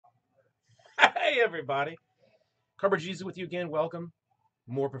Hey everybody, Carver Jesus with you again. Welcome.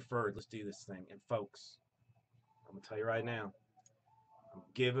 More preferred. Let's do this thing. And folks, I'm gonna tell you right now, I'm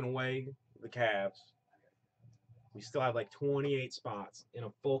giving away the Cavs. We still have like 28 spots in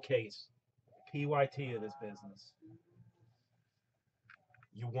a full case. PYT of this business.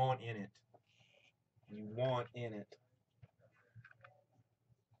 You want in it. You want in it.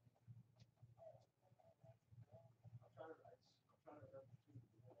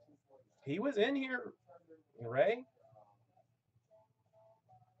 He was in here, Ray.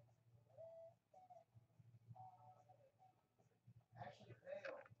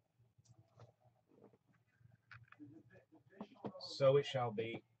 So it shall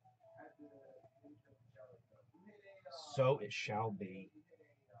be. So it shall be.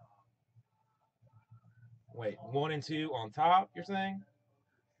 Wait, 1 and 2 on top, you're saying?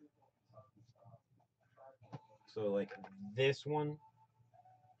 So like this one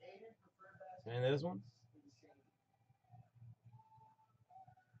and this one?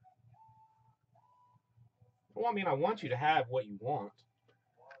 Well, I mean, I want you to have what you want.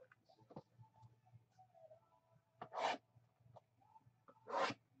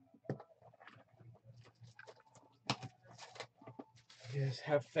 Just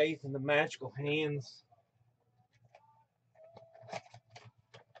have faith in the magical hands.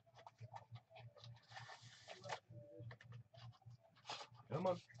 Come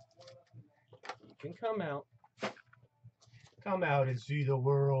on. You can come out. Come out and see the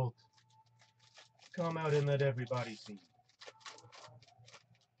world. Come out and let everybody see.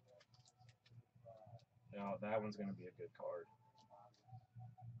 Oh, that one's going to be a good card.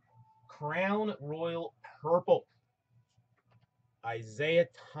 Crown Royal Purple. Isaiah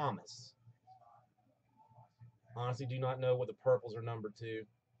Thomas. Honestly, do not know what the purples are numbered to.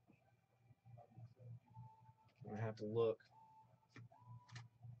 I'm going to have to look.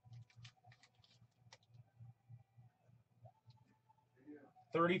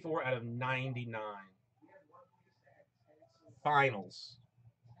 $34 out of 99. Finals.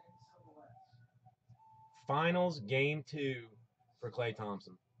 Finals game 2 for Klay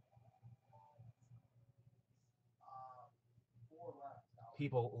Thompson.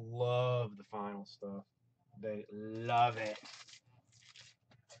 People love the final stuff. They love it.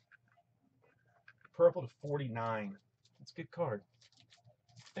 Purple to 49. That's a good card.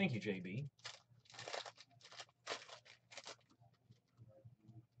 Thank you, JB.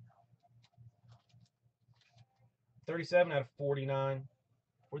 $37 out of 49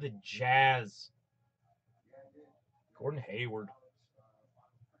 for the Jazz. Gordon Hayward.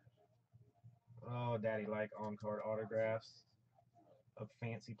 Oh, daddy like on-card autographs of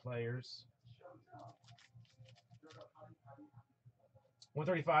fancy players.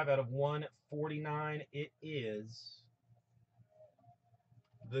 135 out of 149. It is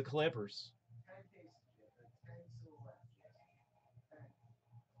the Clippers.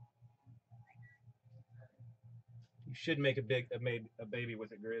 You should make a baby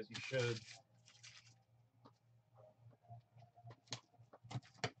with it, Grizz. You should.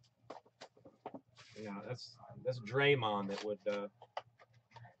 Yeah, that's Draymond that would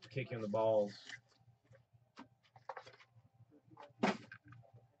kick you in the balls.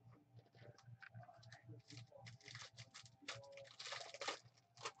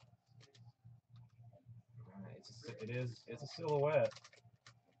 It's a silhouette.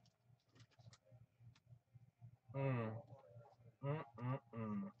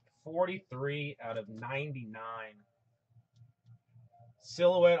 43 out of 99.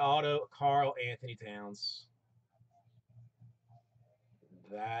 Silhouette auto, Karl Anthony Towns.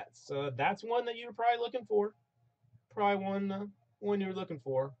 That's one that you're probably looking for. Probably one you're looking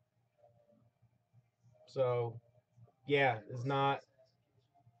for. So, yeah, it's not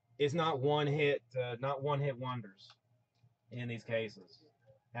one hit wonders in these cases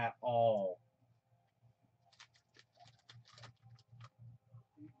at all.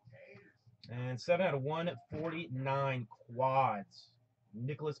 And 7 out of 149 quads.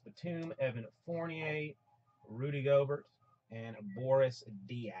 Nicholas Batum, Evan Fournier, Rudy Gobert, and Boris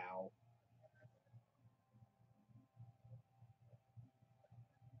Diaw.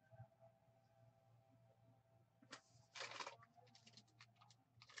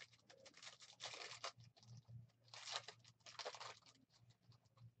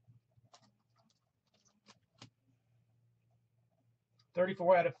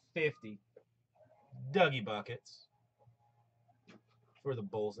 $34 out of 50. Dougie Buckets for the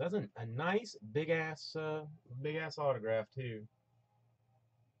Bulls. That's a nice big ass autograph too.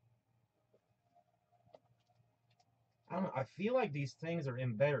 I don't know. I feel like these things are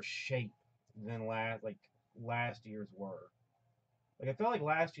in better shape than last year's were. Like I felt like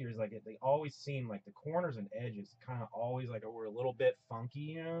last year's like they always seemed like the corners and edges kind of always like were a little bit funky,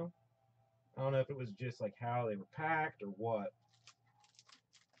 you know. I don't know if it was just like how they were packed or what.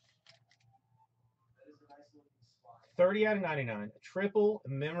 30 out of 99, a triple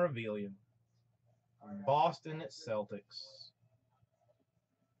memorabilia. Boston Celtics.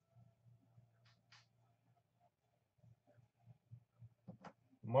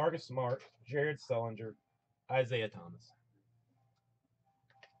 Marcus Smart, Jared Sullinger, Isaiah Thomas.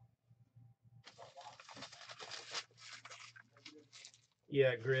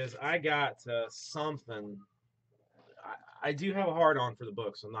 Yeah, Grizz, I got something. I do have a hard on for the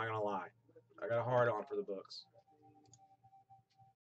books. I'm not gonna lie. I got a hard on for the books.